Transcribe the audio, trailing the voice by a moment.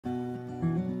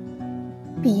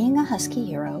Being a Husky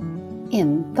Hero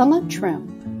in the Lunchroom.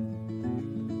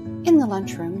 In the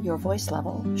lunchroom, your voice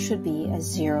level should be a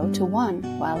 0 to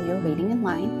 1 while you're waiting in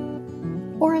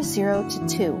line, or a 0 to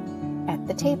 2 at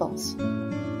the tables.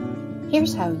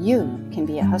 Here's how you can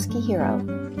be a Husky Hero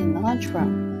in the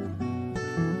lunchroom.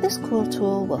 This cool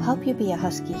tool will help you be a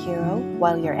Husky Hero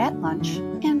while you're at lunch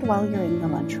and while you're in the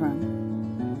lunchroom.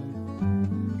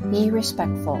 Be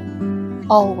respectful.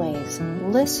 Always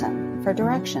listen for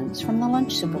directions from the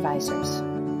lunch supervisors.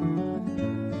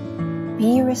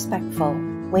 Be respectful.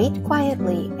 Wait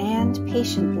quietly and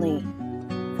patiently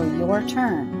for your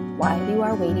turn while you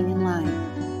are waiting in line.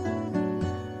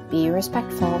 Be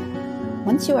respectful.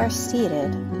 Once you are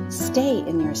seated, stay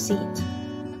in your seat.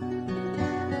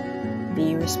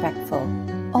 Be respectful.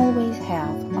 Always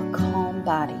have a calm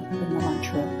body in the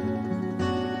lunchroom.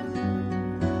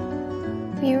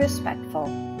 Be respectful.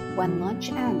 When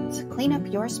lunch ends, clean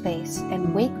up your space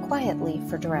and wait quietly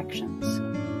for directions.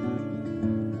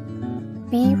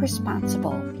 Be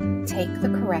responsible. Take the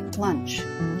correct lunch,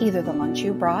 either the lunch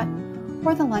you brought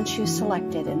or the lunch you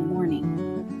selected in the morning.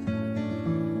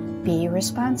 Be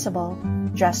responsible.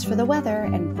 Dress for the weather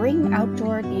and bring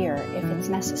outdoor gear if it's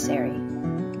necessary.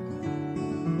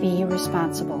 Be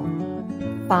responsible.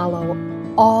 Follow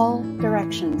all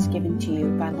directions given to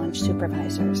you by lunch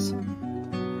supervisors.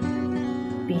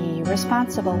 Be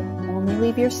responsible. Only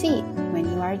leave your seat when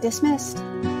you are dismissed.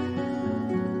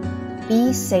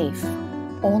 Be safe.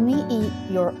 Only eat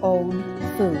your own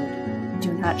food.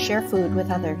 Do not share food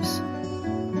with others.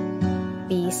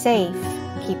 Be safe.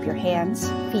 Keep your hands,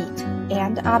 feet,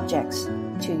 and objects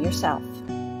to yourself.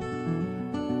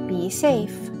 Be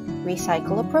safe.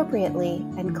 Recycle appropriately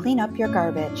and clean up your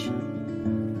garbage.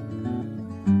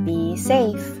 Be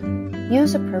safe.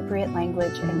 Use appropriate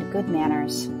language and good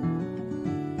manners.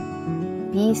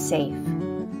 Be safe.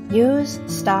 Use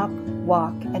stop,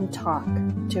 walk, and talk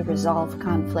to resolve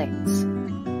conflicts.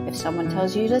 If someone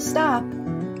tells you to stop,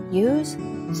 use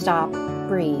stop,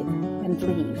 breathe, and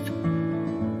leave.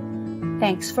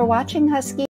 Thanks for watching,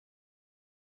 Husky.